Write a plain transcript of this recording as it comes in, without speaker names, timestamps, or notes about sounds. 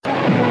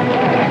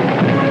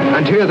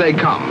And here they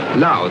come.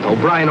 Louth,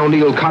 O'Brien,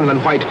 O'Neill, Conlon,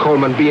 White,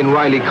 Coleman, Bean,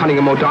 Riley,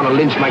 Cunningham, O'Donnell,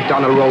 Lynch,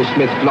 McDonald, Rose,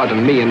 Smith, Flood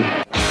and Meehan.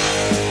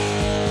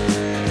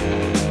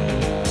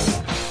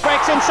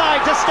 Breaks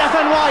inside to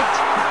Stephen White.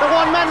 The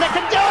one man that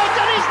can do it,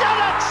 and he's done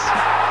it!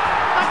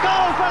 A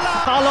goal for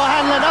Louth. Paulo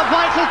Hanlon, a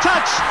vital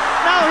touch.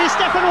 Now he's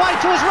Stephen White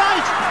to his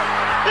right.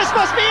 This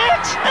must be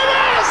it! It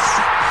is!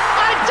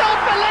 I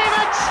don't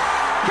believe it!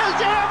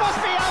 Kildare must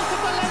be out of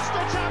the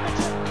Leinster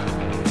Championship.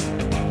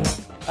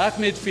 At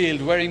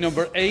midfield, wearing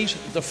number 8,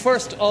 the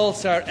first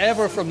All-Star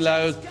ever from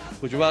Louth,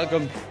 would you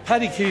welcome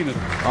Paddy Keenan.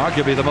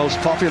 Arguably the most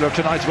popular of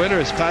tonight's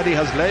winners, Paddy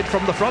has led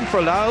from the front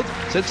for Louth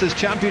since his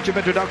championship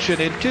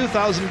introduction in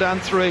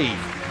 2003.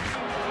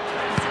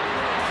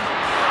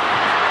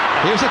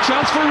 Here's a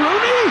chance for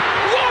Rooney.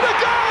 What a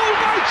goal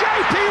by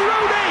JP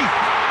Rooney!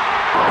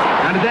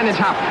 And then it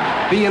happened.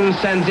 Bean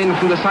sends in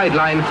from the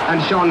sideline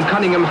and Sean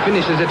Cunningham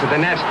finishes it to the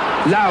net.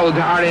 Louth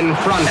are in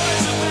front.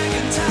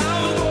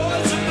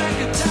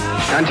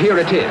 And here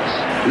it is.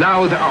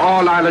 Louth are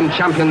All-Ireland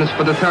champions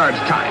for the third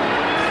time.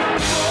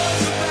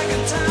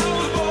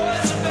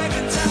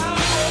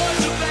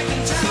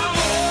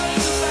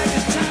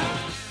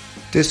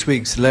 This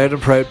week's Loud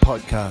and Proud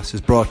podcast is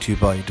brought to you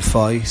by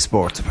Defy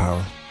Sports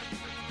Apparel.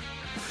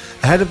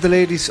 Ahead of the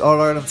ladies'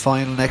 All-Ireland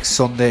final next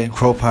Sunday in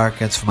Croke Park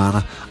against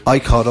Fermanagh, I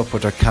caught up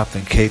with their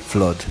captain Kate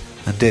Flood,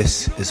 and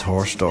this is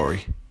her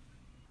story.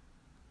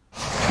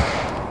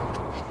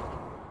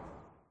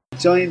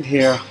 Joined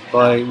here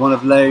by one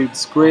of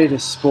Louth's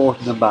greatest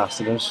sporting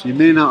ambassadors. You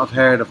may not have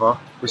heard of her,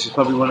 but she's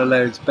probably one of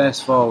Louth's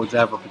best forwards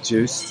ever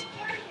produced.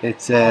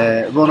 It's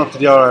a run up to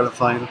the All-Ireland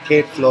final.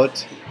 Kate Flood,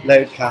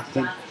 Louth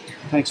captain.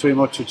 Thanks very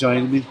much for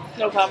joining me.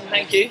 No problem,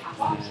 thank you.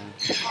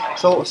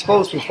 So I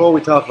suppose before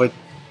we talk about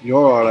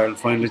your All-Ireland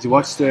final, did you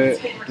watch the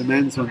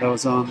men's one that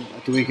was on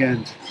at the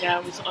weekend? Yeah,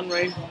 it was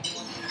unreal.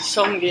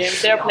 Some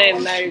games, they're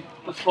playing now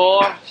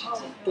before,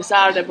 the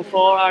Saturday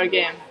before our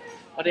game.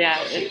 But yeah,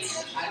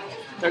 it's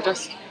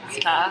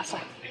class.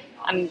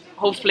 And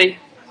hopefully,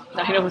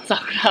 I know it's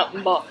not going to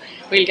happen, but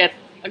we'll get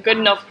a good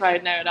enough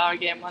crowd now at our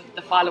game on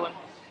the following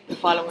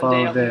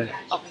day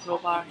up in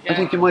Croke Park. Yeah. I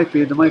think there might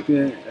be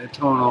a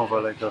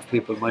turnover, like of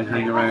people might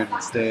hang around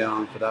and stay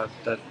on for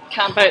that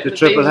camp out the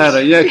triple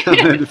header. Yeah,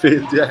 camp out in the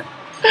field. Yeah.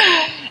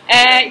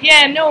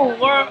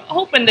 We're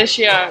hoping this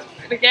year,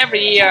 like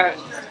every year,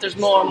 there's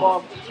more and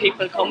more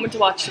people coming to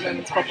watch the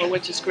women's football,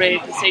 which is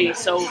great to see.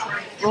 So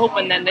we're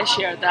hoping then this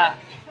year that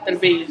there'll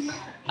be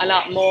a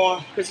lot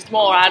more, because it's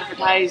more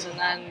advertising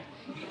and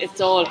it's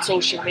all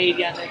social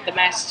media and the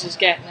message is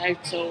getting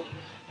out. So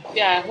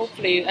yeah,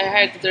 hopefully, I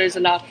heard that there is a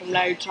lot from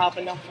Louth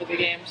travelling up for the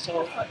game,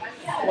 so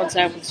once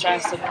everyone's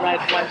dressed in the red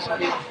and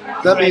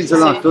white, that means a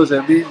lot, does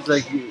it? It means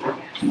like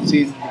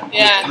seeing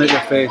a familiar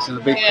face and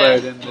a big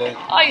crowd in the...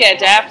 Oh yeah,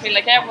 definitely.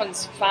 Like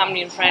everyone's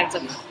family and friends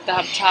that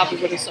have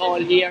travelled with us all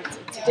year.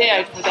 It's a day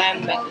out for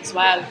them as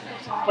well.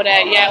 But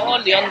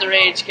all the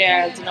underage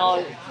girls and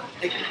all,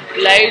 like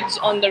Louth's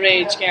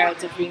underage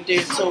girls have been doing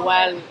so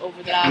well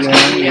over the last couple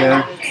of years.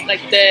 Yeah. It's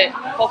like the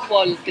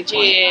football, the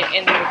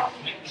GAA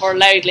for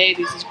Louth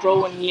ladies is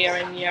growing year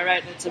in, year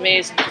out, and it's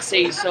amazing to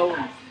see. So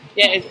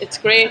yeah, it's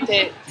great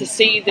to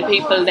see the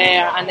people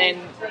there and then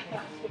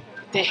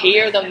to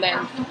hear them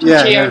then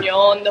cheering you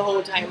on the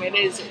whole time. It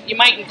is, you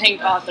mightn't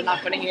think, oh, they're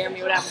not going to hear me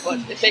or whatever,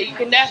 but you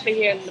can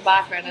definitely hear in the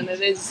background, and it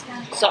is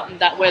something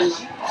that will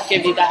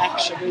give you that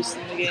extra boost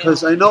in the game.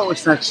 Because I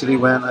noticed actually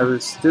when I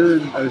was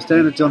down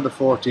at the under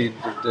 14,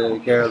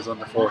 the girls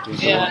under 14,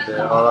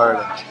 the All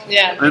Ireland.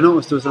 Yeah. I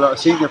noticed there was a lot of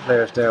senior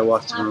players there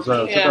watching them as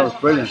well. So that was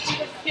brilliant.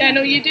 Yeah,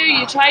 no, you do.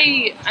 You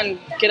try and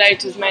get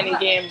out to as many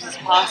games as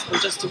possible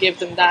just to give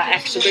them that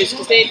extra boost,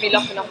 because they'd be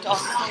looking up to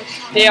us.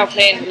 They are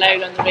playing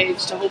Louth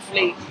underage to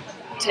hopefully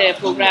to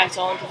progress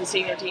on to the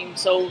senior team.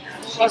 So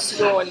for us to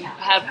go and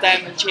help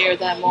them and cheer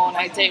them on,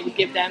 I'd say it would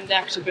give them the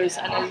extra boost,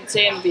 and the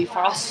same would be for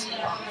us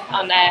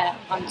on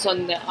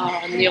Sunday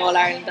on the All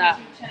Ireland, that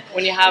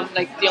when you have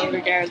like the younger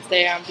girls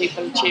there and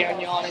people cheering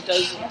you on, it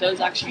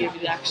does actually give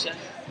you the extra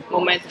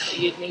momentum that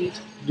you'd need.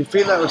 Do you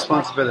feel that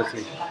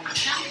responsibility,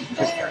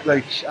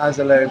 like as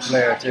a Louth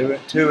player,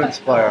 to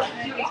inspire?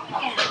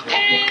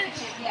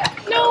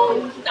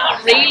 No,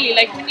 not really.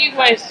 Like when you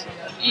go out,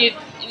 you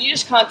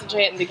just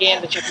concentrate on the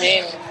game that you're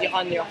playing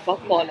on your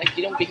football. Like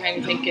you don't be kind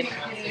of thinking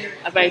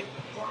about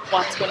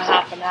what's going to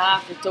happen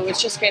after. So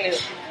it's just kind of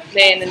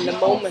playing in the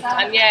moment.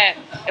 And yeah,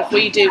 if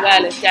we do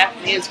well, it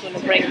definitely is going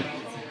to bring,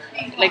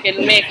 like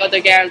it'll make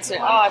other girls say,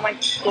 oh, I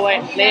might go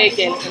out and play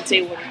again and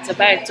see what it's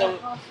about. So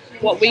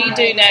what we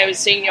do now as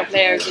senior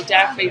players, it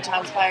definitely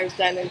transpires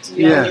then into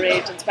the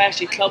underage, and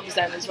especially clubs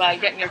then as well,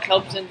 getting your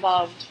clubs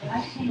involved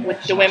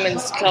with the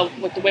women's club,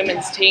 with the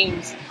women's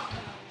teams,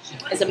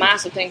 is a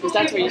massive thing, because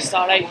that's where you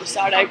start out. You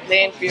start out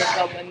playing for your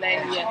club, and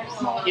then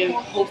you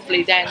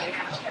hopefully then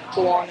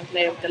go on and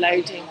play with the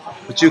Louth team.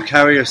 But you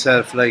carry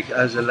yourself like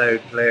as a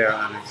Louth player,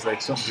 and it's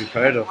like something to be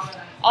proud of.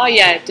 Oh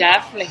yeah,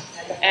 definitely.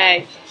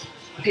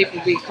 People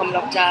be coming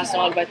up to us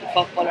all about the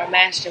football or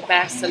message,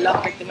 best of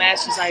luck, like the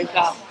messages I've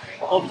got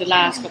over the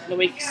last couple of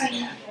weeks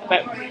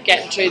about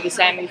getting through the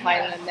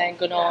semi-final and then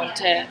going on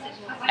to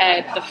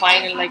the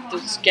final. Like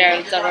those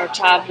girls that are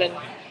travelling,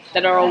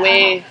 that are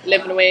away,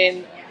 living away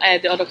in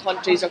the other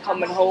countries, are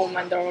coming home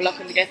and they're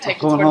looking to get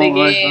tickets for the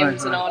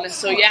games and all this.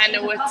 So yeah,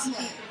 no,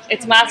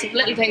 it's massive.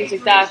 Little things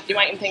like that, you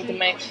mightn't think they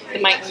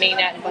might mean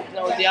it, but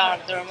no,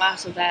 they're a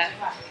massive.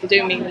 They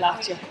do mean a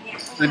lot to you.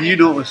 And you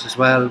notice as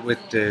well with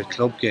the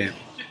club game.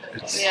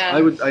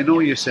 I know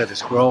you said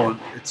it's growing.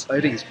 I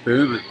think it's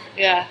booming.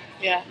 Yeah.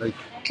 Like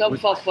club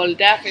football,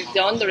 definitely the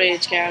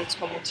underage girls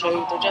coming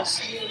through.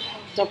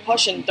 They're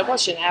pushing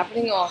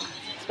everything on,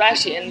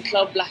 especially in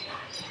club. Like,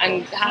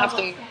 and half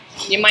them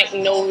you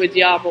mightn't know who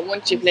they are, but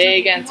once you play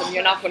against them,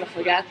 you're not going to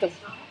forget them.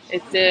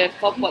 It's the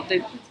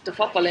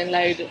football in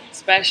Louth,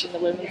 especially in the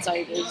women's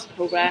side, is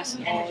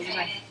progressing all the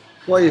time.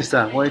 Why is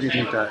that? Why do you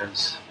think that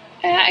is?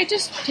 I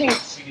just think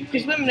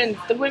because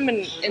the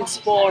women in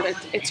sport,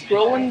 it's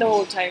growing the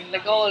whole time.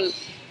 Like all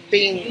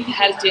being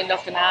healthy and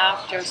looking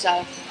after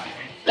yourself.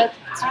 That's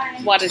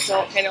what it's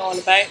all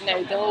about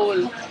now. The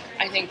whole,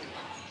 I think,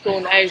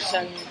 going out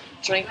and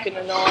drinking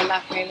and all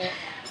that kind of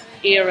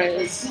era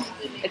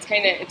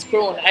it's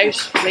grown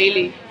out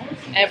really.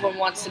 Everyone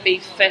wants to be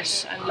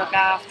fit and look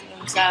after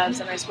themselves,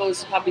 and I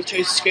suppose probably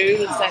through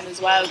schools then as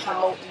well,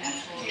 promoting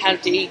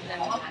healthy eating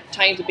and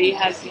trying to be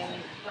healthy,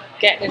 and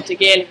getting into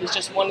Gaelic is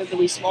just one of the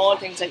wee small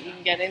things that you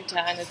can get into,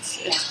 and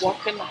it's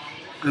working.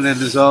 And then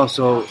there's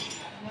also,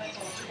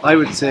 I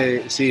would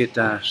see it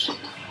that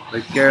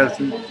like girls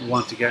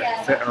want to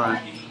get fitter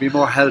and be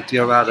more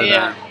healthier rather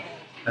than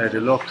they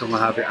look and what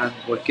have you, and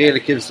what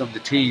Gaelic gives them, the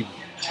team,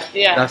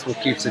 that's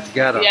what keeps it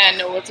together. Yeah,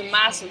 no, it's a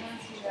massive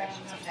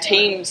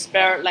team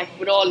spirit, like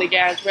with all the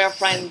girls. We're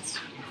friends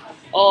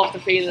off the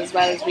field as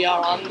well as we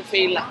are on the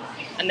field, like,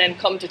 and then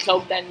come to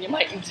club, then you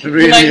mightn't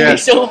be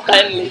so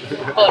friendly.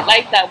 But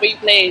like that,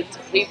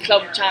 we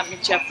club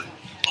championship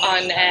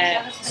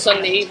on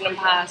Sunday evening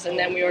pass, and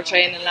then we were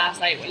training last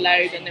night with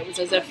Louth, and it was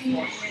as if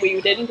we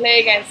didn't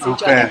play against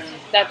each other.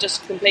 That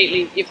just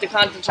completely, you have to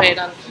concentrate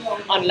on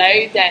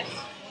Louth then.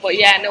 But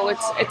yeah, no,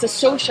 it's a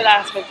social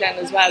aspect then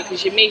as well,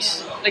 because you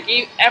meet, like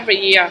every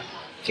year,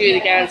 a few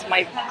of the girls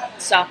might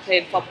stop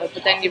playing football,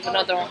 but then you've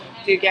another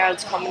few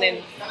girls coming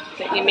in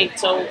that you meet,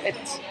 so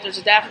there's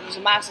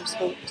a massive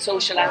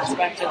social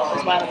aspect of it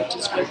as well, which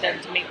is good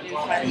then to meet new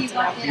friends.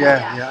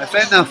 Yeah, I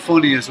find that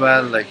funny as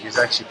well, like he's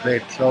actually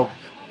played club.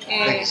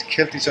 Like he's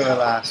killed each other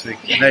last week,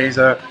 and now he's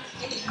going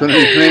to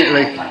be playing,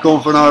 like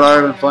going for an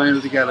All-Ireland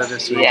final together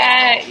this week.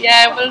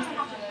 Yeah, well,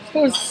 I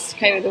suppose it's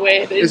kind of the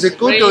way it is. Is it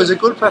good though? Is it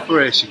good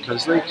preparation?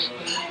 Because like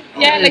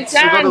Darren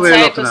said,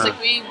 was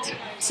like we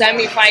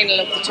semi-final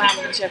of the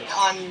championship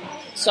on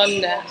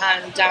Sunday,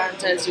 and Darren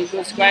says he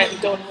goes, go out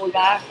and don't hold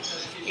back.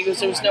 He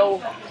goes, there's no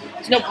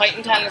point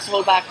in telling us to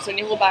hold back, because when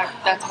you hold back,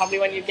 that's probably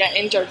when you get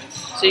injured.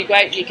 So you go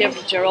out, you give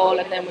it your all,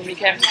 and then when we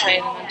came to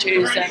training on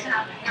Tuesday,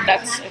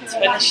 it's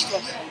finished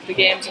with the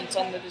games on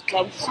Sunday. The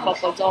club's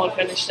football's all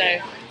finished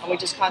now, and we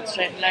just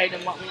concentrate loud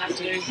on what we have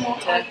to do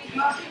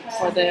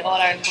for the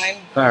All-Ireland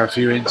final. Bar a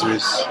few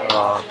injuries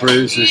or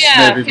bruises,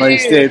 maybe by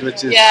stage,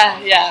 which is...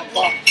 Yeah,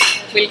 but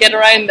we'll get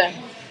around them.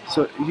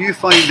 So you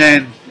find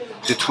then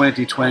the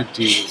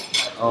 2020,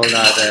 all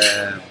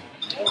that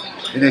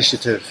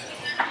initiative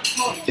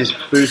is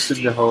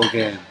boosting the whole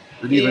game,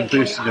 and even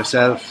boosting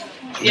yourself,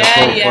 your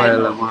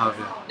profile and what have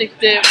you. Like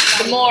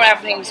the more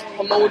everything's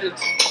promoted,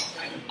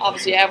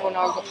 obviously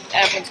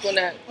everyone's going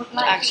to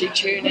actually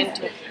tune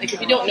into it. Like if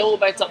you don't know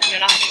about something,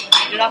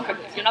 you're not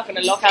going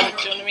to look at it.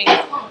 Do you know what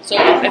I mean? So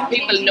if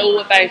people know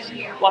about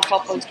what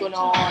football's going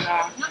on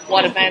or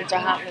what events are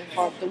happening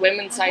for the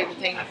women's side of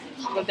things,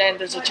 well then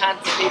there's a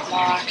chance that people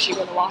are actually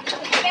going to watch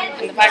it.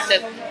 And the fact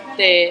that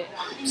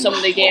some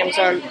of the games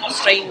are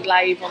streamed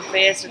live on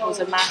Facebook was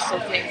a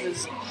massive thing.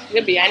 Because it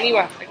could be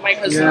anywhere. Like my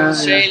cousin in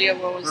Australia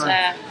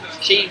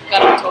she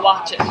got up to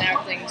watch it and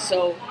everything.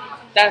 So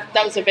that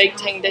was a big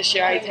thing this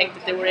year. I think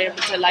that they were able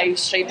to live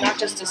stream not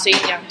just the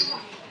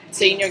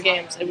senior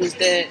games. It was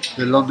the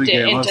London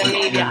game,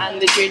 intermediate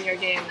and the junior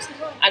games,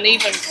 and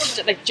even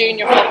like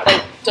junior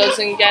football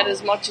doesn't get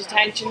as much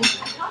attention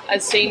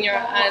as senior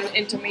and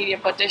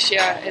intermediate, but this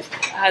year it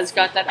has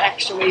got that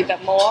extra wee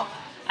bit more,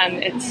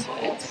 and it's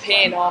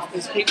paying off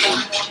because people.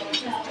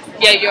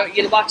 Yeah,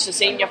 you'll watch the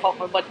senior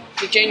football, but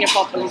the junior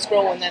football is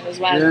growing then as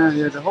well.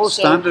 Yeah, the whole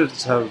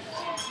standards have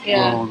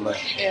grown.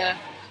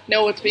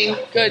 No, it's been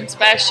good,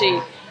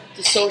 especially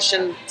the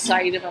social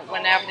side of it,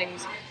 when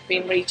everything's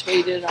been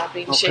retweeted or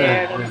been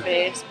shared on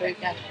Facebook,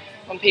 and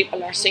when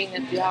people are seeing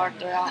it, they are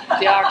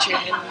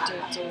tuning into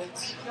it.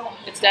 So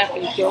it's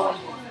definitely growing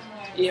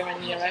year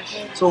in, year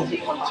out. So,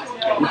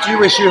 would you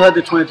wish you had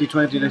the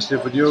 2020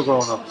 initiative when you were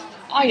growing up?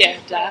 Oh yeah,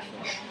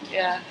 definitely.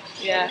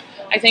 Yeah.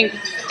 I think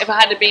if it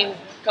had been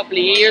a couple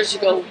of years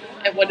ago,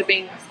 it would have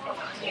been.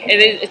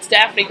 It's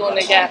definitely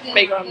going to get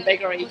bigger and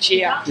bigger each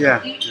year.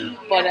 Yeah.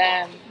 But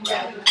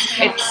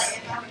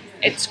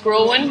it's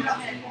growing.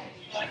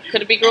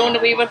 Could it be growing a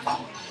wee bit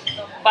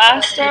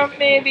faster?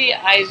 Maybe,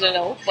 I don't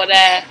know. But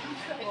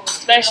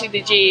especially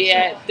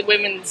the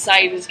women's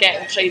side is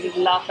getting treated a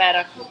lot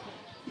better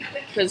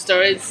because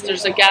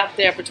there's a gap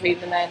there between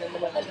the men and the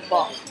women,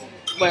 but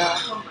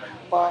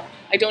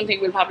I don't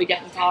think we'll probably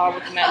get in par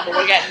with the men, but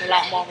we're getting a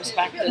lot more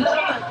respect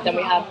than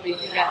we have been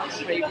getting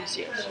in previous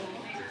years.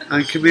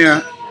 And come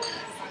here,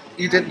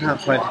 you didn't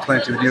have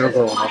 2020 when you were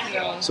growing up.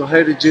 No. So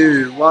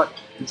what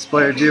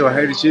inspired you, or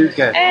how did you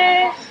get?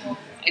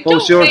 What's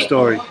What's your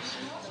story?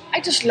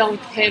 I just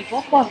loved playing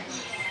football.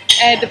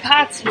 The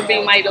Pats would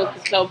be my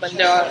local club, and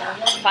they're a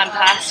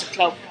fantastic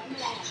club.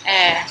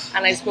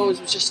 And I suppose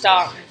it was just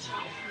starting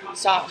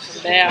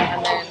from there,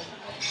 and then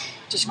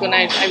just going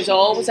out. I was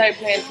always out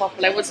playing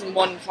football. I wasn't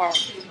one for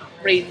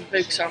reading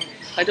books, or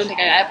I don't think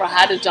I ever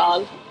had a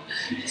doll.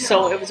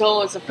 So it was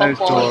always a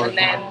football. Outdoor. And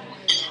then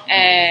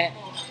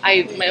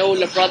my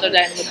older brother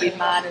then would be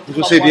mad into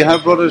football. So do you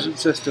have brothers and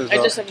sisters? I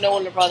just have an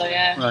older brother,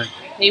 yeah. Right.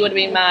 He would have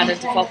been mad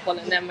into football,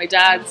 and then my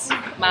dad's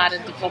mad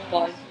into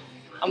football.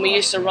 And we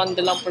used to run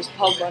the Lumpers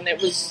pub, and it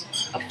was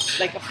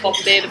like a football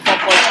team,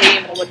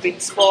 and it would be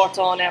sport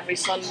on every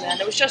Sunday,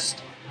 and it was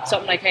just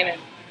something I kind of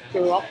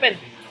grew up in.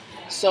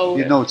 So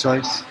You had no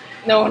choice.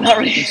 no, not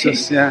really. It's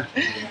just, yeah.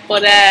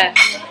 But where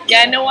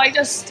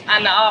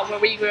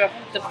we grew up,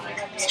 the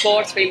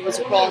sports field was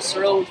across the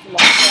road from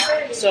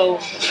us. So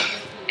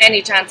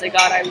any chance I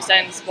got, I was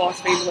down in the sports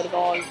field with a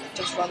ball,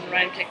 just running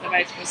around, kicking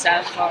about to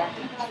myself, or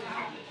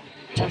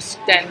just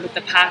then with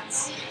the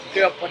Pats.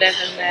 Grew up with it,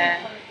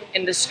 and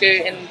in the school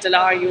in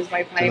Delargy was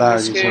my primary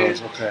school.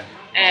 Okay.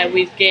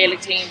 We'd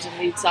Gaelic teams and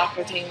we'd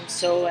soccer teams,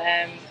 so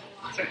it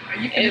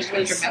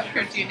was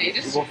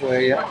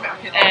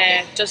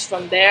just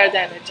from there.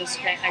 Then I just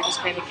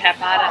kind of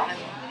kept at it.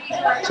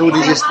 And So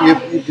did you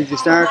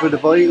start with the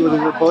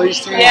boys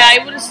team? yeah, I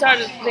would have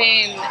started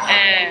playing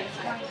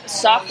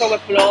soccer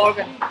with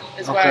Blorgan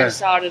is where I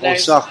started out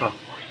soccer.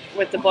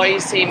 with the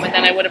boys team, and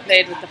then I would have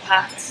played with the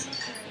Pats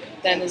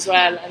then as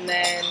well, and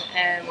then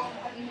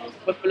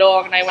with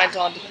Blorgan I went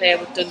on to play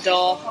with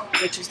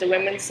Dundalk, which was the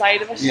women's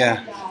side of it.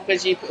 Yeah.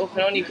 Because you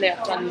can only play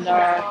up to under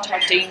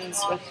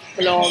 13s with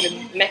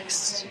Blorgan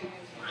mixed,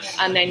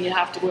 and then you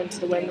have to go into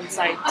the women's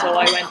side. So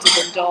I went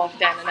to Dundalk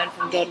then, and then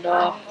from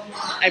Dundalk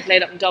I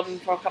played up in Dublin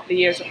for a couple of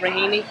years with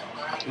Raheny.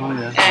 Oh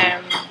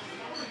yeah.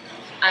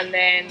 And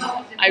then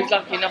I was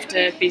lucky enough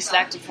to be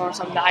selected for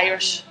some of the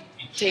Irish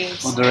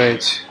teams.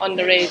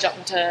 Underage up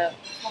into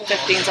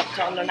 15s, up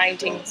to under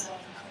 19s.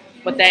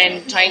 But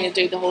then trying to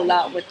do the whole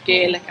lot with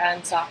Gaelic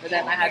and soccer,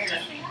 then I had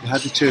to. You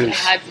had to choose. I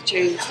had to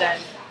choose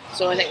then.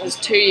 So I think it was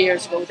 2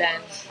 years ago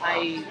then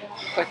I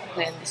quit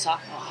playing the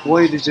soccer.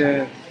 Why did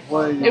you?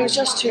 It was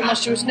just too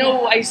much. There was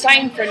no. I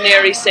signed for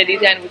Neri City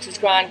then, which was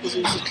grand because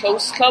it was a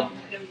close club,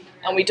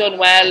 and we done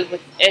well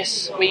with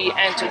it. We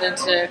entered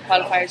into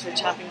qualifiers for the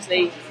Champions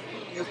League.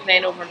 We were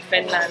playing over in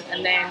Finland,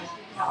 and then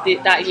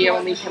that year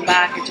when we came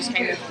back, it just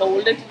kind of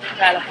folded,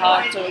 fell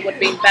apart. So it would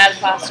have been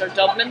Belfast or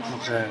Dublin.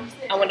 Okay.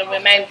 And when it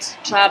meant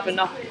travelling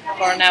up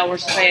for an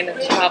hour's training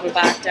to travel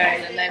back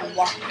down, and then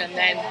work, and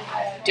then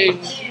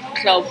doing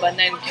club, and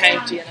then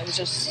county, and it was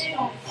just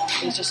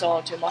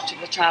all too much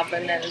of the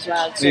travelling then as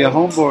well. So Are you a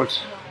home board?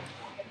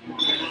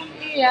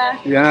 Yeah.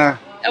 Yeah.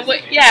 It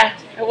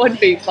would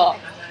be, but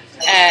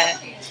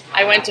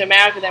I went to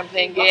America then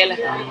playing Gaelic.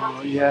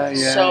 Yeah.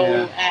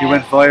 So, you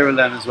went viral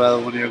then as well,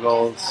 one of your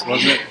goals,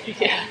 wasn't it?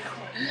 Yeah.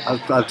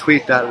 I'll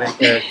tweet that link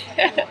there.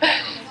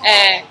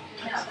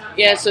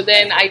 Yeah, so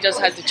then I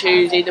just had to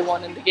choose either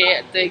one, and the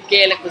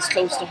Gaelic was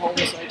close to home,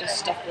 so I just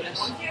stuck with it.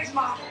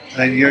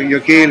 And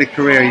your Gaelic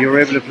career, you were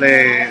able to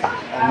play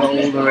an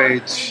older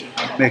age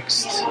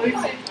mixed.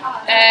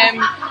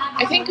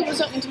 I think it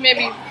was up to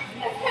maybe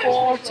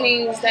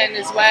 14s then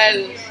as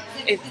well.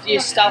 You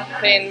stop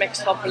playing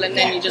mixed football and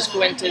then you just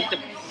go into the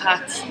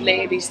Pats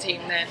ladies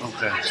team then.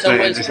 Okay, so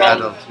it was from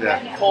adult,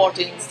 yeah.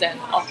 14s then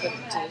up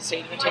into the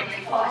senior team.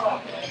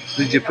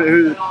 Did you play?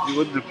 Who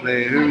would you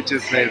play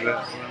with?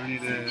 Were any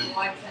of the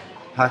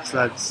Pats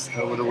lads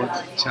that would have won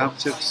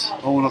championships?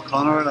 Owen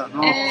O'Connor or that?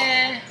 No.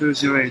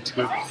 Who's your age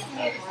group?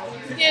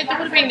 Yeah, there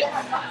would have been. I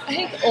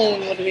think Owen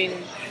would have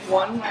been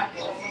one. I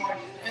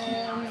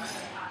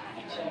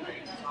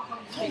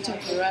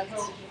think who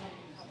else.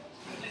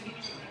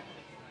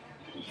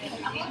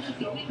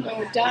 No,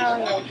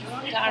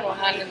 Darren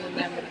O'Hanlon and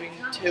them would have been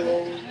too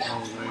old.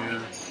 Oh,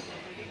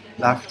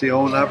 yeah.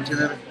 Owen Lafferty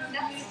maybe?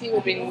 He would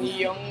have been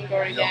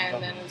younger again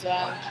then as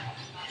well.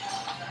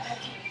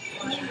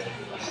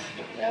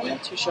 Yeah, I'm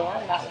not too sure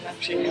on that one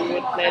actually. We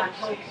would have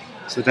played.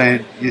 So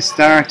then you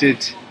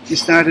started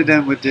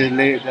then with the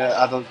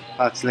adult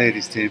Pats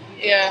ladies team.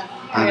 Yeah.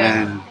 And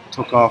then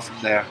took off from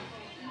there.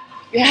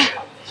 Yeah.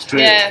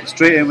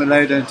 Straight in with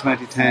Louth in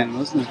 2010,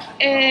 wasn't it?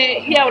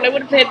 Yeah, well I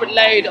would have played with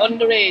Louth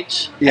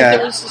underage. Yeah. And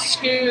there was a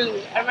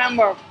school, I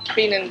remember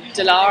being in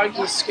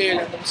Delargy school,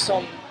 and there was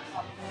some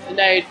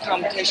Louth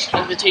competition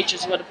and the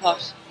teachers would have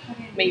put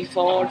me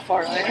forward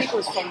for it. I think it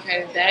was from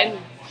kind of then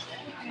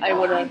I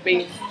would have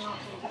been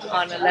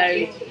on a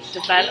Louth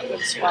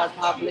development squad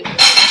probably.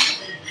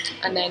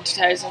 And then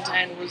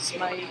 2010 was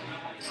my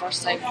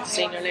first time with the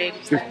senior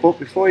ladies.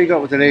 Before you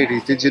got with the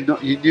ladies, you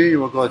knew you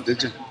were good,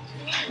 did you?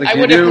 Like I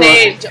would have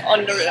played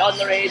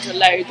underage or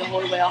Loud the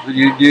whole way up.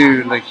 You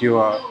knew like you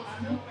are.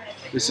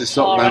 This is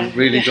something I'm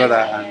really good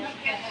at. And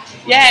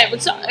yeah,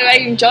 but I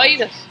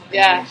enjoyed it.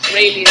 Yeah,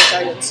 really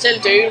enjoyed it. Still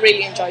do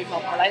really enjoy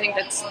football. I think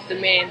that's the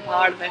main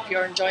part of it. If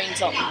you're enjoying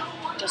something,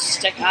 just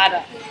stick at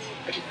it.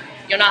 If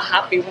you're not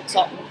happy with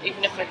something,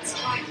 even if it's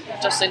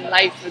just in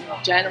life in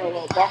general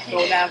or work or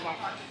whatever,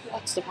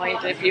 what's the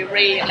point? If you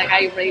really, like,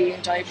 I really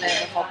enjoy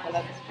playing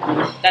football,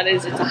 and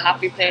it's a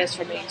happy place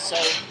for me. So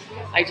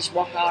I just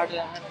work hard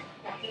and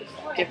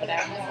give it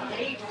out.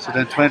 So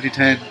then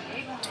 2010,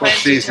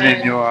 first season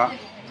in, you are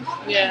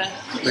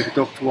like a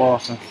duck to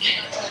water.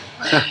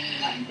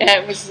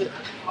 Yeah, it was.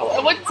 I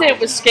wouldn't say it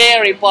was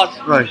scary, but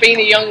being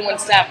a young one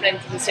stepping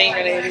into the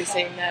senior ladies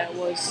scene,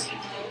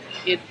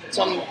 you had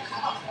some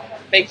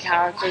big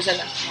characters in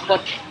it.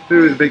 But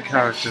who were the big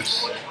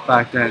characters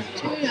back then?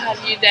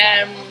 You'd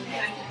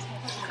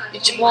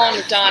Siobhan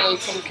McDonald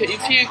from a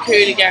few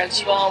Cooley girls,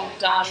 Siobhan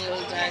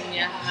McDonald, and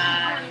you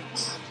had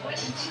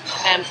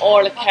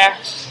Orla Kerr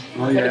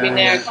would have been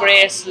there,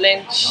 Grace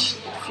Lynch,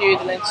 a few of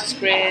the Lynch's,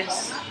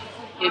 Grace,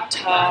 you'd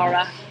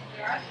Tara,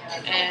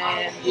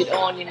 you'd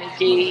Anya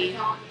McGee.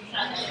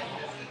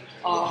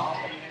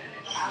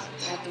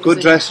 Good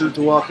dressing room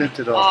to walk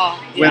into though.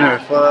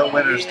 Winners, well,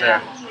 winners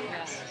there.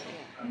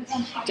 Yeah.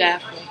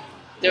 Definitely.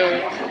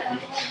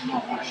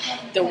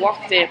 The work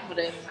they put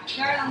in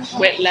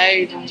with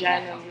Loud in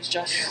general was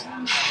just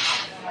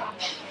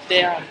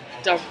they're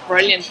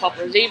brilliant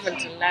footballers even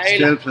till now.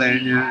 Still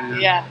playing,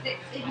 yeah.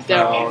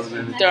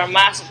 They're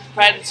massive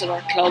credit to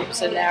their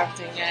clubs and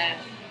everything.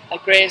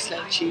 Like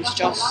Graceland,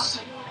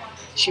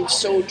 she was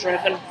so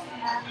driven.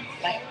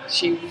 Like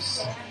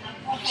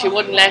she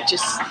wouldn't let you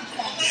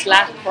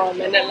slack for a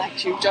minute. Like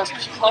she was just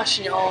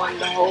pushing you on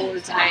the whole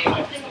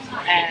time.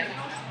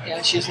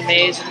 She was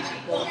amazing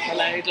for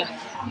Loud.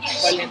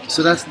 Brilliant.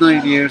 So that's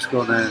 9 years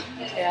ago now.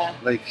 Yeah.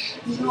 Like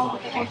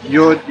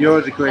you're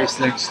the Grace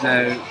Lynch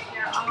now,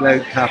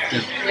 Loud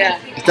captain. Yeah.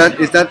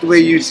 Is that the way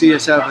you see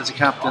yourself as a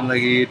captain?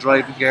 Like, are you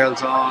driving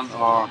girls on,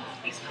 or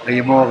are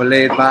you more of a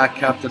laid back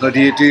captain, or do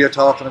you do your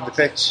talking on the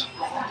pitch?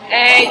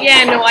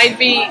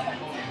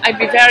 I'd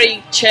be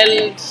very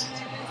chilled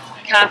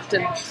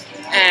captain.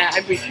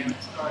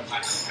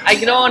 I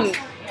get on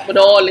with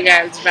all the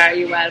girls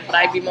very well, but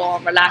I'd be more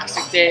relaxed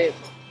if they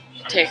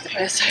take the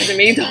piss out of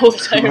me the whole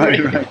time.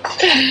 Right.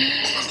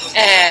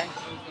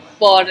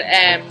 But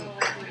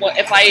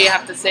if I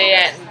have to say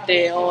it,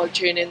 they all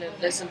tune in and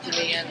listen to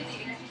me and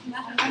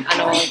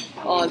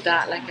all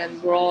that. Like,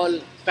 and we're all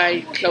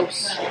very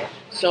close,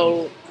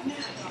 so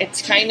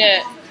it's kind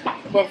of,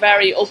 we're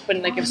very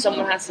open. Like, if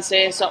someone has to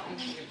say something,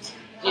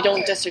 you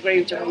don't disagree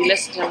with them. You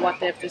listen to what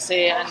they have to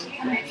say and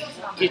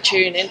you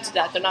tune into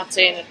that. They're not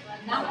saying it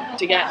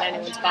to get in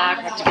anyone's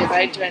back or to give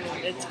out to anyone.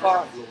 It's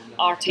for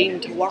our team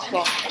to work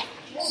on.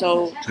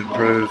 So to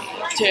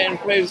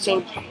improve.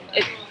 So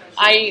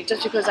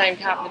just because I'm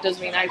captain, it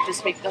doesn't mean I have to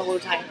speak the whole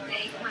time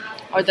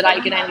or that I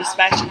get any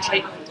special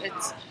treatment.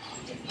 It's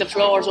the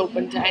floor's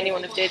open to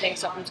anyone. If they think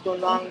something's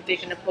going wrong, they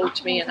can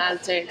approach me and I'll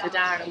say it to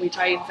Darren and we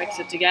try and fix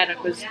it together,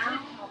 because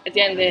at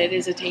the end of the day, it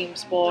is a team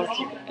sport.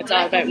 It's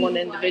not about one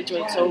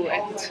individual, so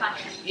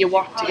you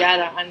work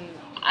together, and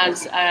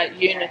as a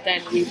unit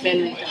then we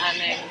build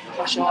and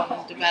push on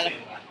and develop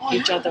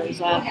each other as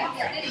well.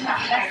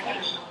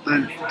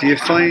 And do you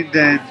find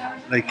then,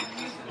 like,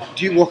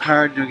 do you work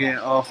hard in your game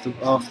off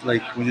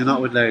like when you're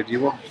not with Loud?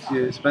 Do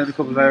you spend a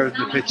couple of hours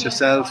on the pitch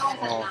yourself?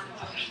 Or?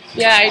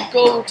 Yeah, I'd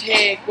go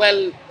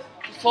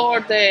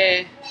before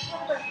the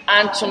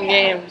Antrim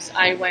games,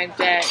 I went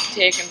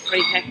taking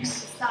free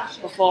kicks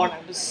before,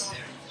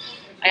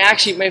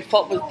 and my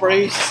foot was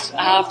bruised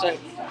after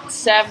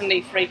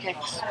 70 free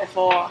kicks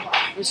before.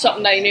 It was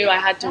something that I knew I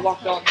had to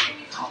work on.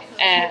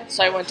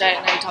 So I went out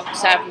and I took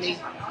 70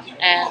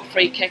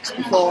 free kicks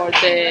before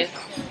the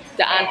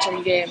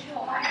Antrim game,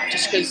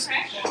 just because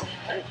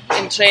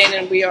in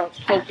training we are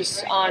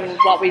focused on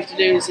what we have to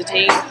do as a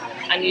team,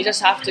 and you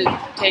just have to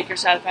take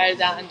yourself out of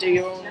that and do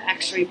your own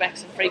extra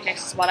backs and free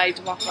kicks is what I had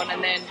to work on.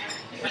 And then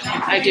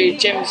I do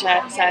gym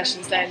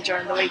sessions then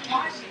during the week,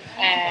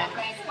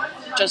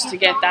 just to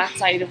get that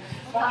side of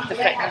the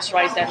fitness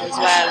right then as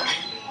well.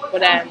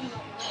 But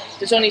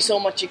there's only so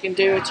much you can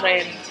do with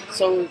training,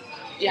 so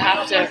you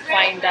have to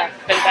find that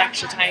bit of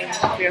extra time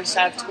for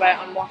yourself to go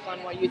out and work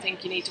on what you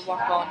think you need to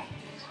work on.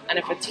 And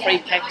if it's free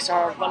kicks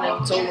or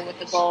running solo with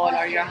the ball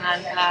or your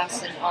hand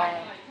passing, or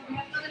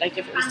like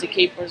if it was the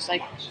keepers,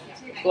 like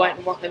go out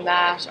and work on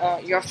that, or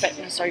your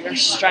fitness or your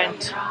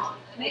strength.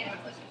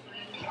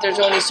 There's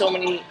only so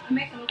many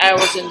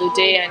hours in the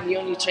day and you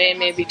only train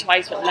maybe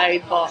twice with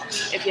Loud, but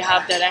if you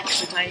have that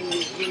extra time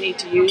you need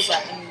to use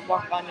it and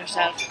work on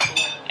yourself.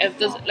 If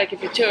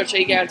you 2 or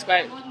 3 girls go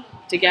out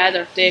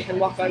together, they can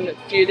work on a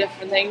few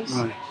different things.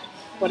 Right.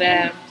 But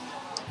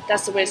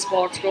that's the way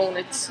sport's grown.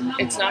 It's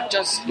not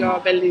just your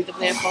ability to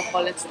play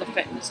football, it's the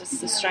fitness, it's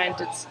the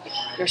strength, it's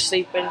your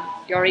sleeping,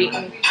 your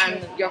eating,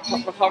 and your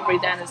recovery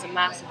then is a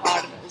massive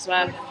part of it as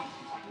well.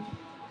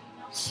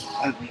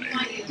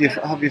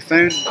 Have you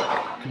found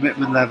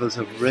commitment levels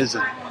have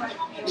risen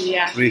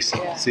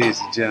recent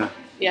seasons.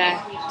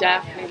 Yeah,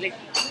 definitely. Like,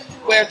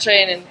 we're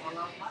training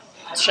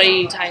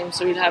 3 times,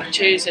 so we'll have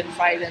Tuesday and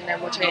Friday, and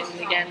then we're training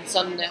again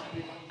Sunday,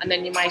 and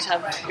then you might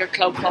have your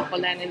club couple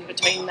then in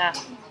between that,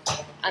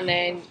 and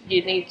then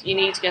you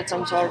need to get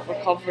some sort of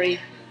recovery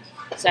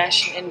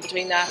session in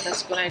between that.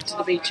 That's going out to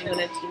the beach and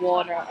going into the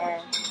water,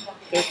 or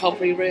the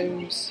recovery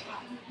rooms,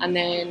 and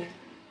then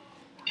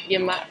you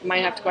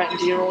might have to go out and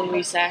do your own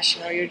wee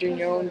session, or you're doing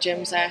your own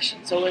gym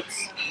session. So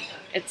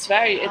it's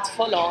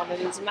full on,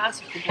 and it's a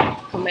massive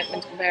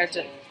commitment compared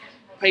to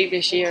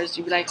previous years.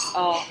 You'd be like,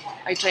 oh,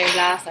 I trained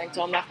last night,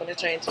 so I'm not going to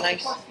train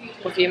tonight.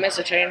 But if you miss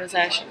a training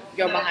session,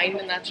 you're behind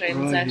in that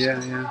training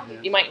session.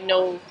 Yeah. You might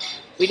know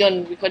we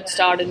could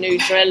start a new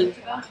drill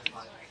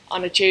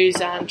on a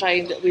Tuesday and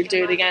we'll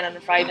do it again on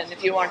a Friday, and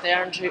if you weren't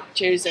there on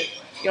Tuesday,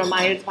 you're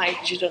miles behind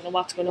because you don't know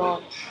what's going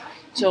on.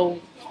 So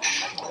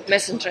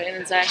missing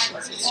training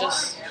sessions, it's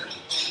just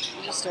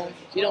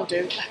you don't do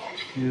it.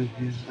 Yeah.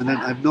 And then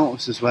I've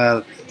noticed as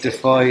well,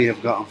 Defy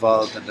have got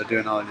involved and they're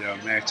doing all your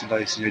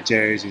merchandise and your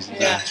jerseys and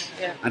that.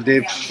 Yeah. And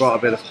they've brought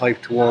a bit of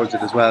hype towards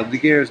it as well. And the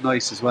gear is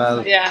nice as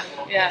well. Yeah.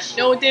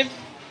 No, they've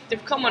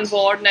come on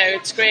board now.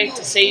 It's great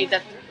to see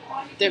that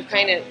they've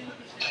kind of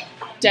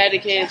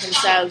dedicated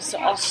themselves to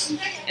us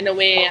in a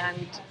way,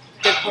 and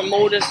they've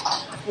promoted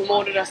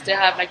us to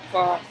have, like,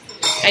 for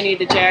any of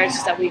the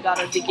jerseys that we got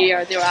or the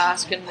gear, they were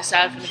asking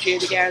myself and a few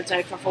of the girls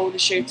out for photo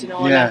shoots and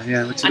all that.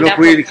 Yeah, which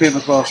really came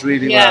across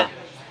really well.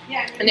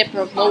 And they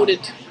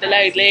promoted the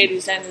Loud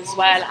Ladies then as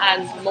well,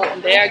 and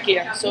promoting their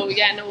gear. So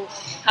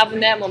having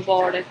them on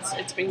board,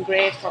 it's been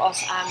great for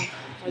us and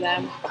for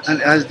them. And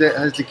has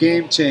the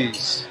game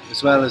changed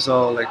as well as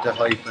all, like, the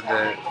hype and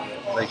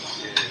the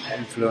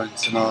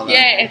influence and all that?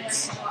 Yeah,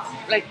 it's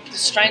like the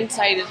strength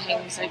side of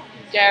things. Like,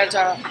 girls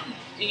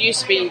it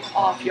used to be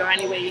off you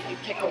anyway. You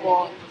could kick a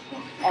ball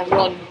or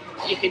run,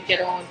 you could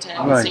get on to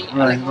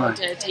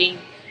onto a team,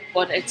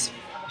 but it's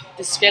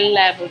the skill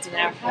levels and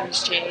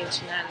everything's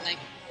changed, and then,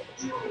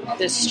 like,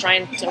 the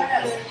strength of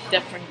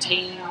different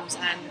teams,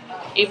 and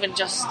even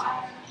just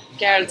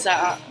girls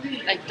that are,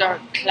 like, they're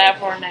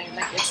clever now.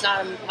 Like, it's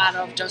not a matter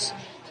of just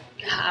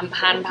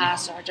hand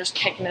pass or just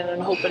kicking it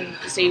and hoping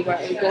to see where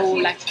it'll go.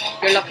 Like,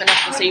 you're looking up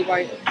to see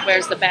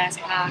where's the best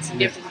pass and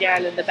give the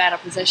girl in the better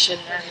position,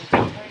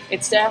 and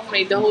it's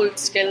definitely the whole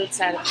skill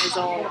set is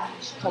all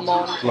come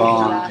on in the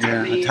last couple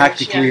of years.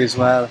 Tactically as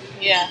well.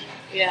 Yeah,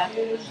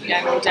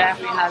 it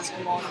definitely has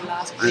come on in the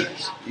last couple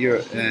of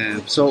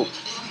years. So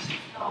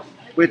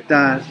with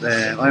that,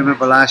 I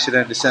remember last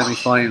year in the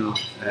semi-final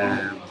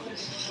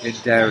in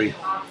Derry.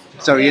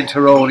 In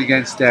Tyrone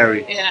against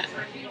Derry. Yeah.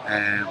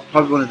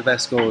 Probably one of the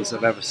best goals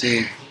I've ever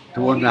seen.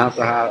 The one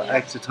after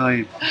extra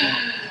time.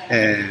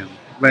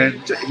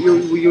 When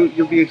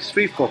you'll be a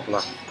street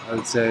footballer, I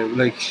would say.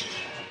 Like.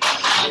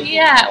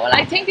 Yeah, well,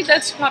 I think it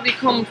does probably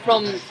come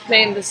from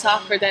playing the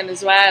soccer then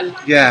as well.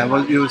 Yeah,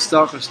 well, you was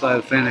soccer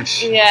style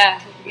finish.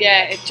 Yeah,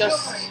 it's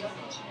just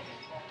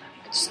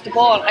the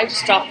ball. I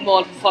just dropped the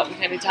ball for foot and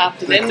kind of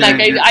tapped it in.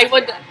 Like,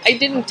 I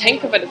didn't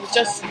think of it. It was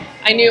just,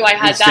 I knew I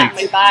had that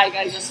in my bag.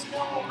 I just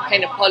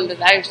kind of pulled it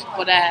out.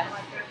 But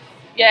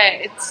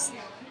it's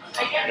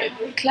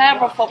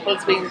clever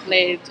football's being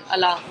played a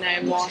lot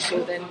now, more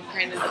so than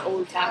kind of the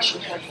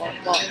old-fashioned football.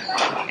 But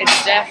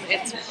it's definitely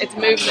it's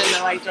moving in the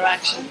right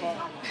direction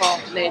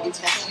for ladies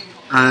football.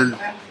 And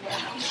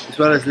as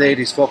well as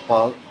ladies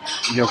football,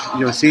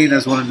 you're seen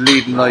as one of the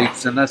leading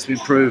lights, and that's been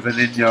proven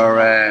in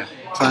your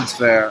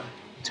transfer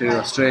to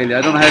Australia.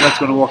 I don't know how that's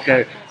going to work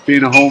out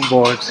being a home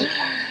board,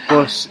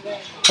 but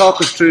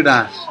talk us through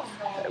that.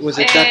 Was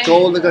it that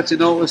goal that got you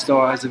noticed,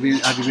 or have you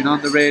been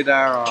on the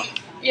radar? Or?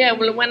 Yeah,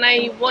 well, when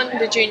I won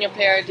the Junior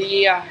Player of the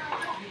Year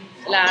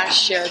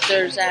last year,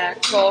 there's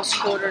Cross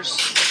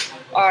Coders,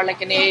 or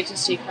like an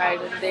agency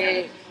crowd, and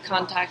they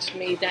contacted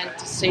me then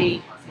to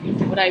see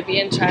would I be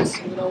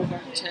interested in going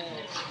over to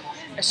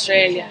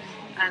Australia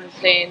and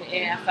playing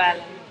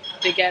AFL,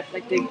 and they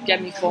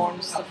get me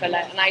forms to fill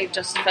out, and I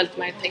just felt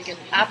my thinking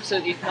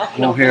absolutely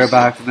nothing. Won't hear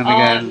back from them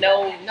again.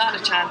 No,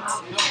 not a chance.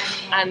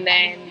 And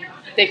then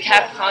they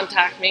kept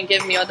contacting me and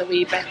giving me other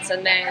wee bits,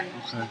 and then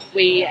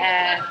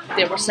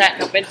they were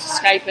setting up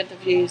Skype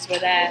interviews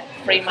with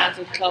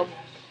Fremantle Club,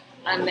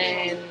 and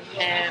then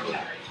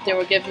they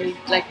were giving me,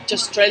 like,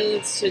 just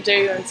drills to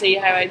do and see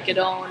how I'd get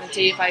on and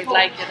see if I'd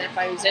like it, if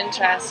I was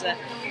interested.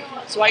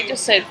 So I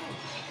just said,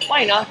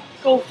 why not,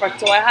 go for it.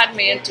 So I had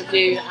my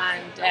interview,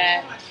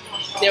 and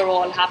they were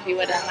all happy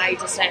with it, and I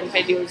just sent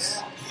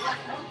videos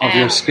of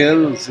your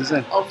skills, is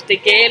it? Of the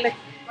Gaelic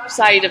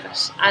side of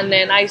it, and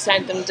then I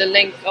sent them the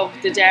link of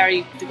the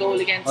goal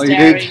against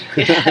Derry.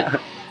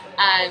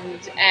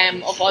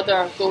 And of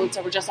other goals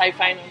that were just I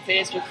found on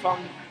Facebook from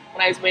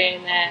when I was away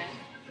in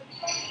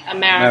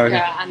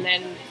America, and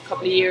then a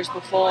couple of years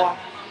before,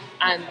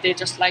 and they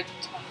just liked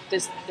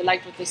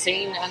what they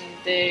seen, and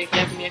they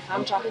gave me a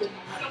contract.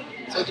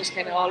 So it just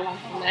kind of all went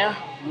from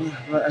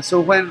there.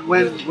 So when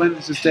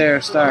does this there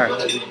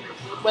start?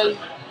 Well,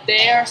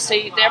 their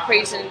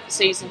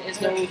pre-season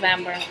is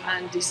November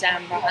and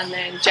December, and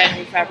then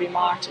January, February,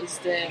 March is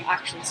the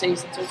actual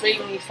season. So it's really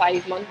only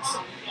 5 months.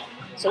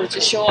 So it's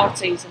a short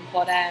season,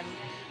 but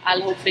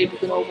I'll hopefully be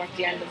going over at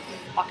the end of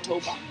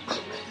October.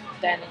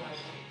 Then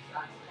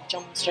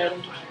jumping straight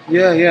into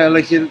it. Yeah,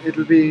 like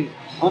it'll be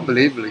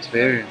unbelievable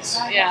experience.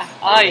 Yeah,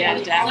 oh yeah,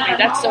 definitely.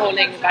 That's the whole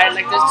thing about it.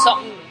 Like, there's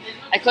something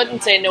I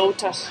couldn't say no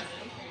to it,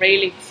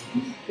 really,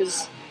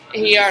 because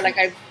here, like,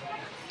 I've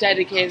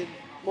dedicated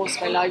most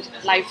of my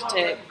life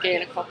to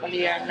Gaelic football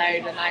here and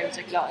Louth, and I was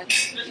like, look,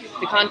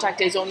 the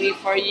contract is only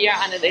for a year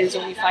and it is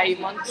only 5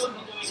 months,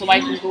 so I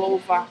can go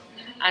over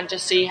and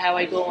just see how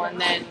I go,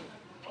 and then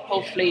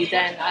hopefully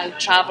then I'll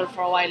travel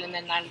for a while, and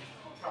then I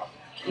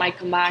might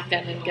come back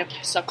then and get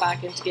stuck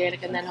back into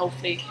Gaelic, and then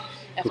hopefully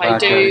if I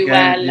do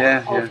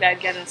well, hopefully I'd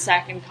get a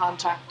second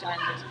contract and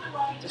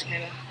just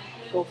kind of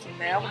go from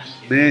there.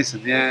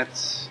 Amazing, yeah.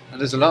 And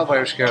there's a lot of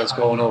Irish girls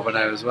going over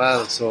now as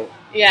well, so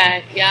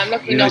yeah, I'm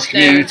lucky enough. There's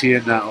community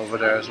in that over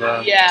there as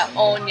well. Yeah,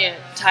 Anya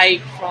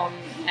Tig from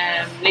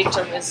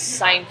Leitrim is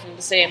signed from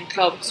the same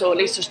club, so at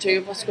least there's 2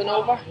 of us going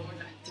over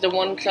to the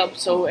one club,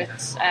 so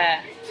it's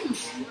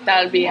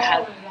that'll be a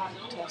help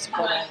to us.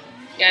 But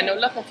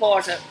looking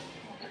forward to it.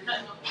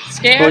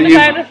 Scared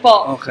about it,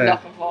 but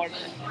looking forward to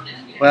it.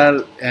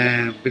 Well,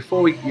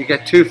 before you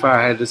get too far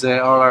ahead, there's an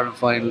All-Ireland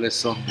final this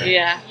Sunday.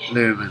 Yeah.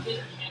 Lumen.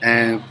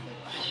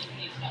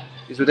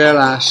 You were there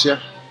last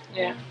year.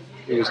 Yeah.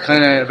 It was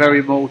kind of a very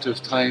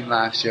emotive time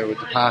last year with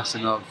the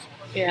passing of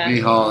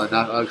Micheál, and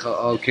that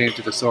all came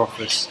to the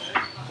surface.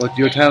 But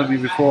you were telling me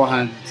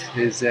beforehand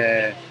his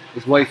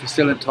wife is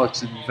still in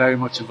touch and very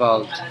much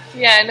involved.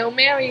 Yeah, no,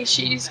 Mary,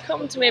 she's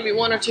come to maybe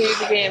 1 or 2 of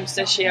the games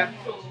this year,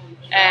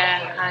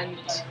 and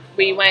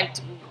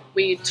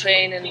we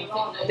training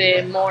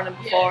the morning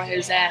before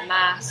his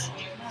mass,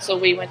 so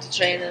we went to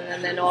training,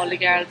 and then all the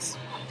girls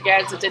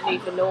that didn't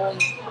even know him,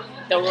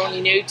 they were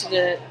only new to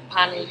the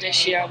panel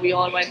this year, we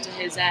all went to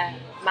his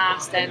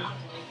mass then,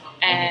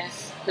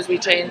 because we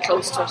trained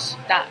close to us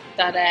that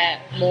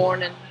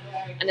morning,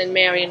 and then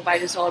Mary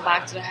invited us all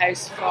back to the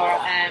house for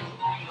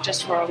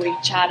just for a wee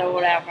chat or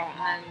whatever,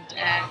 and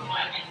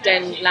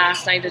then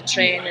last night at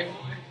training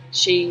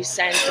she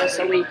sent us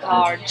a wee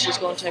card. She's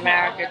going to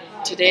America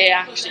today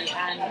actually,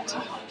 and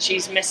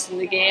she's missing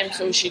the game,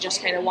 so she just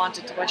kind of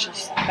wanted to wish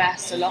us the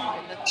best of luck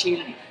and that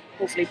she'll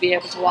hopefully be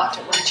able to watch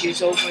it when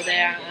she's over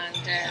there.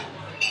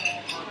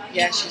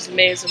 And she's an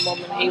amazing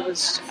woman. He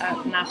was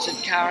an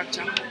absolute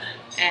character,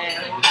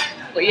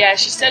 but yeah,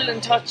 she's still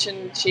in touch,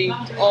 and she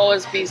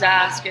always be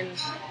asking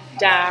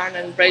Darren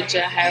and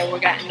Bridget how we're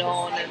getting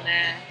on, and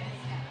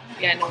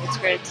it's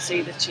great to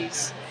see that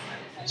she's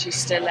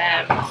still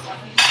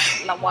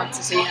wants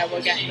to see how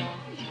we're getting on.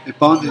 It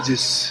bonded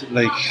just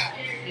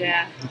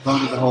it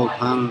bonded the whole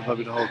panel,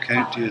 probably the whole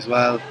county as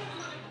well.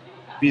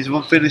 It's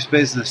unfinished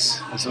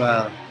business as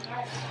well.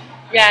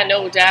 Yeah,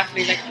 no,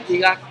 definitely. Like, we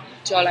got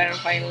to All-Ireland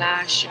final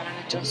last year,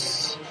 and it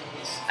just,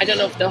 I don't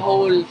know if the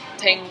whole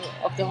thing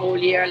of the whole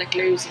year, like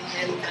losing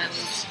him, and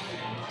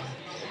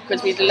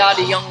because we had a lot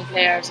of young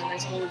players, and I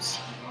suppose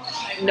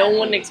no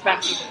one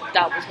expected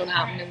that was going to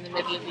happen in the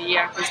middle of the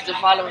year, because the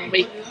following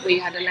week we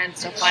had a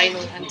Leinster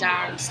final and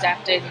Darren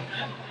stepped in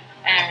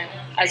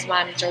as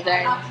manager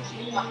then,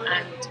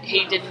 and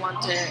he didn't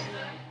want to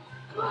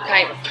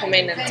kind of come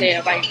in and say,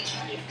 right,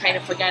 kind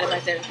of forget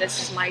about it,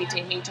 this is my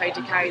team. He tried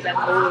to carry that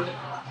whole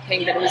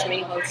thing that it was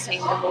Micheál's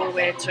team the whole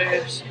way through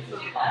it,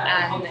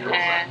 and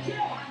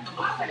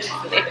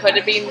it could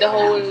have been the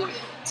whole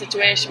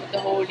situation with the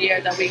whole year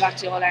that we got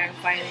to All-Ireland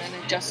final, and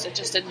it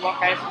just didn't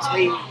work out because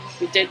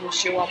we didn't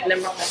show up.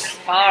 Limerick was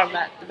far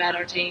the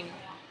better team.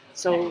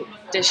 So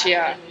this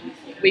year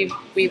we've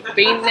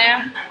been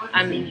there,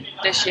 and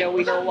this year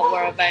we know what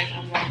we're about,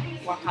 and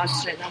we're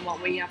concentrating on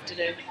what we have to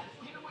do,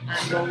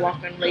 and we're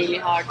working really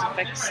hard to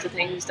fix the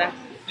things that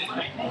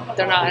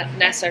they're not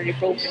necessarily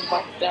broken,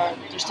 but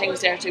there's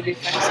things there to be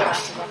fixed, and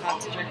that's what we're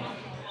concentrating on.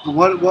 And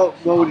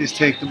what would you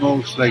take the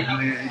most, like,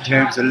 in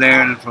terms of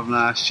learning from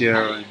last year?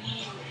 And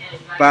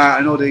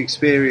I know the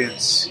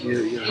experience,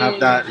 you have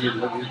that,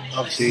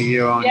 obviously a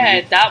year on.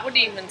 Yeah, that would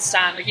even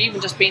stand, like,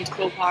 even just being to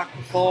Croke Park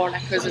before,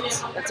 like, because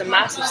it's a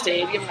massive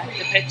stadium, like,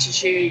 the pitch is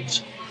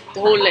huge, the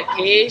whole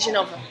occasion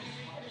of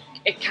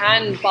it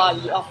can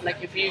bottle you up,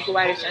 like, if you go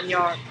out and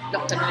you're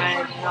looking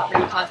around, you're not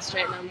really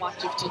concentrating on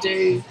what you have to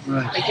do,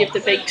 right. Like, you have the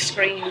big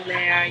screen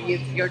there,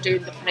 you're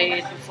doing the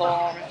parade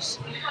before it.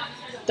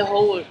 The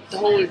whole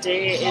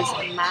day is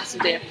a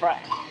massive day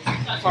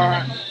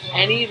for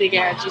any of the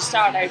girls. You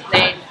start out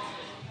playing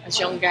as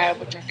young girl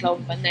with your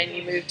club, and then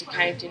you move to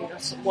county,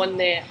 and one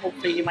day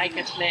hopefully you might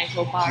get to play in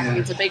Croke Park. Yeah.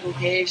 It's a big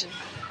occasion,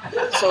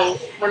 so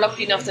we're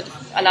lucky enough that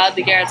a lot of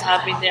the girls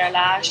have been there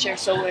last year,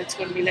 so it's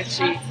going to be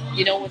literally,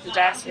 you know what the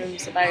dressing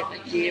room's about,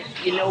 like, you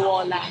know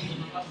all that,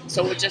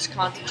 so we're just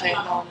concentrating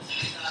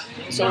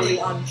solely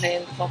on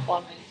playing the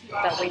football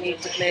that we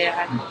need to play,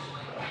 and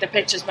the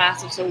pitch is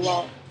massive, so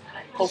we're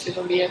hopefully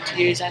going to be able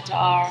to use that to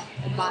our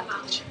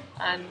advantage.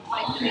 And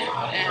do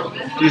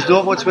you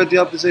know much about the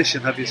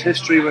opposition? Have you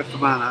history with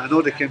Fermanagh? I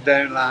know they came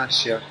down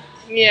last year.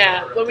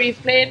 Yeah, well, we've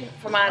played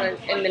Fermanagh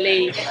in the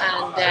league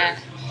and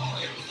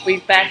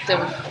we've backed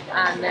them,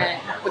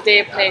 but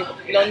they played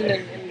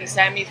London in the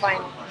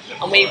semi-final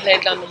and we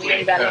played London. We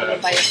only beat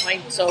London by a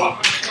point, so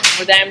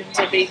for them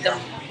to beat them,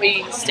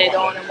 we stayed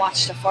on and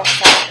watched the first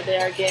half of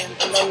their game.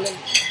 And London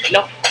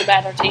looked the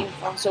better team,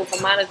 so for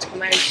Fermanagh to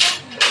come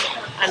out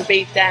and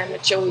beat them,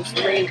 it shows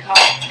the real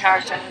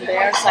character on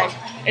their side.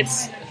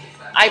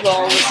 I've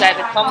always said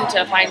it, come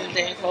to a final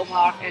day in Croke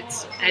Park,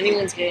 it's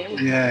anyone's game.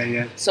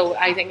 Yeah. So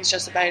I think it's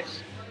just about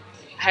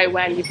how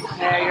well you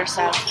prepare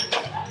yourself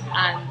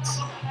and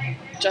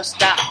just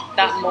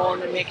that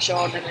morning make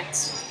sure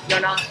that you're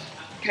not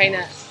kind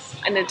of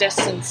in the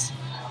distance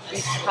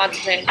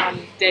concentrating on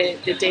the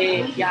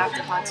day. You have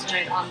to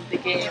concentrate on the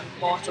game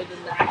more so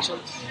than the actual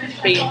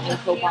being in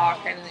Croke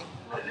Park kind of thing.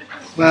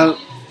 Well,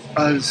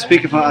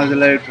 speaking as a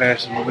Louth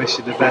person, we wish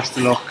you the best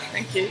of luck.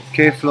 Thank you.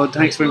 Kate Flood,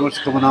 thanks very much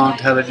for coming on,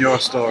 telling your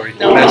story.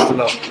 No, best of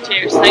luck.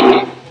 Cheers,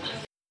 thank you.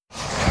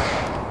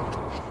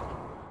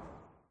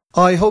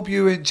 I hope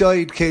you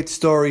enjoyed Kate's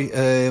story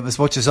as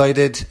much as I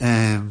did.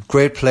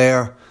 Great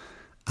player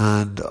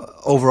and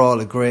overall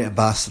a great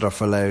ambassador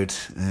for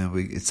Louth.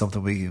 It's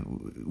something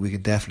we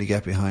can definitely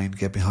get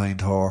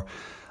behind her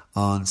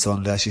on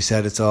Sunday. As she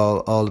said, it's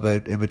all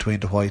about in between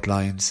the white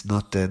lines,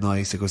 not the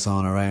noise that goes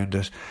on around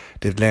it.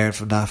 They've learned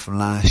from that from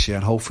last year,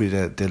 and hopefully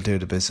they'll do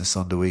the business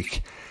Sunday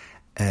week.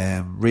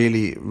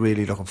 Really,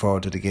 really looking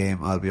forward to the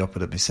game. I'll be up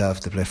with it myself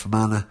to play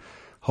Fermanagh.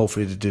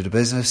 Hopefully to do the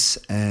business.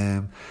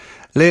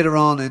 Later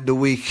on in the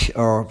week,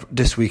 or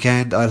this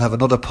weekend, I'll have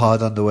another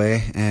pod on the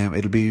way.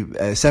 It'll be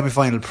a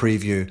semi-final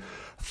preview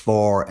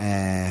for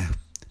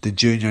the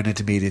Junior and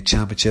Intermediate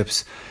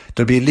Championships.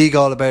 There'll be a League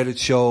All About It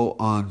show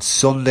on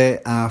Sunday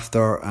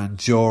after and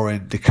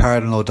during the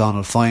Cardinal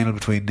O'Donnell final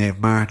between Naomh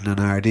Martin and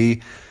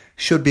RD.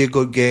 Should be a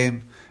good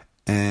game.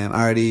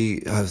 RD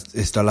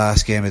it's their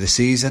last game of the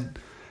season,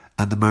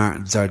 and the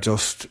Martins are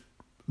just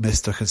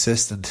Mr.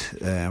 Consistent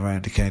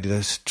around the county.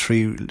 There's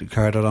 3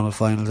 Cardinal O'Donnell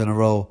finals in a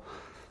row.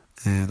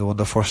 They won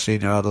their first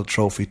senior adult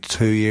trophy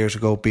 2 years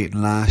ago,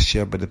 beaten last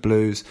year by the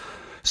Blues.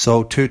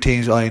 So 2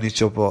 teams eyeing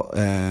each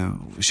other.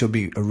 Should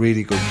be a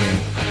really good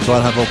game. So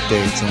I'll have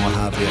updates and what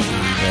have you,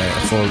 and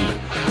a full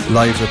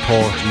live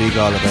report, League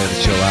All About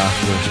It show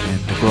afterwards in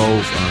the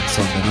Grove on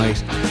Sunday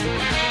night.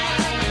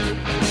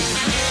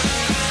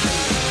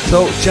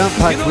 So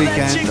jam-packed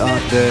weekend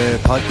on the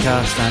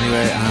podcast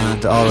anyway,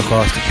 and all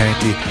across the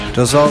county.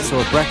 There's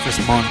also a breakfast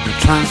morning in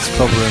Trans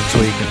Club Room,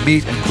 so you can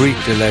meet and greet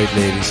the Louth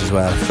ladies as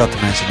well. I forgot to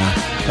mention that.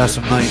 That's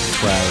from 9 to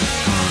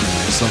 12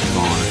 on Sunday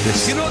morning,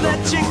 this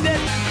Sunday morning.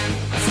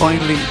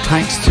 Finally,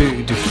 thanks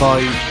to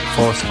Defy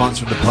for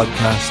sponsoring the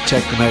podcast.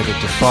 Check them out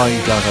at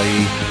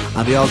defy.ie,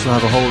 and they also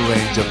have a whole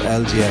range of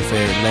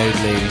LGFA Louth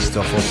Lady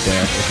stuff up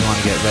there if you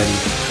want to get ready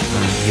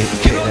and get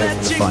kitted out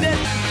for the final.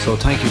 So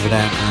thank you for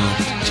them,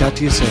 and chat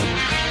to you soon.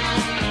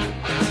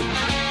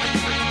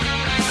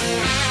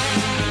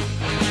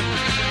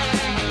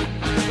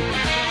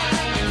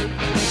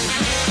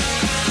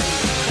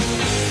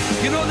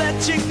 You know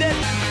that chick that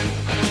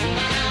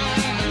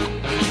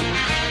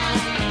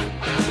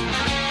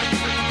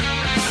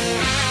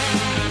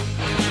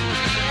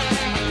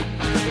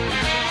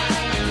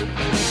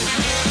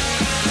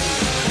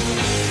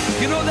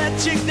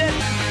chick that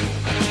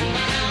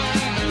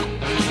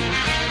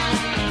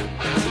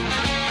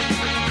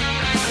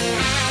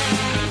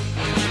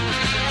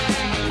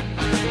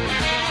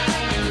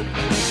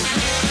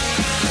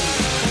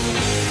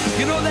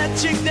you know that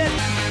chick that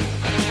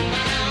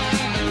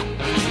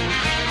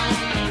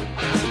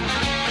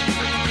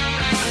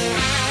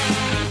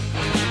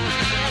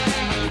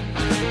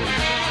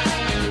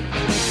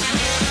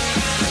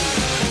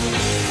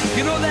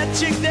you know that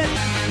chick that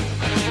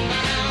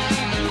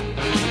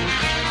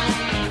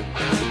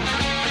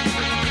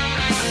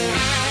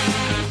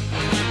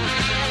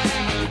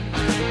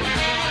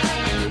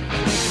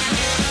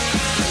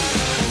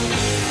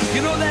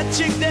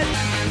chick that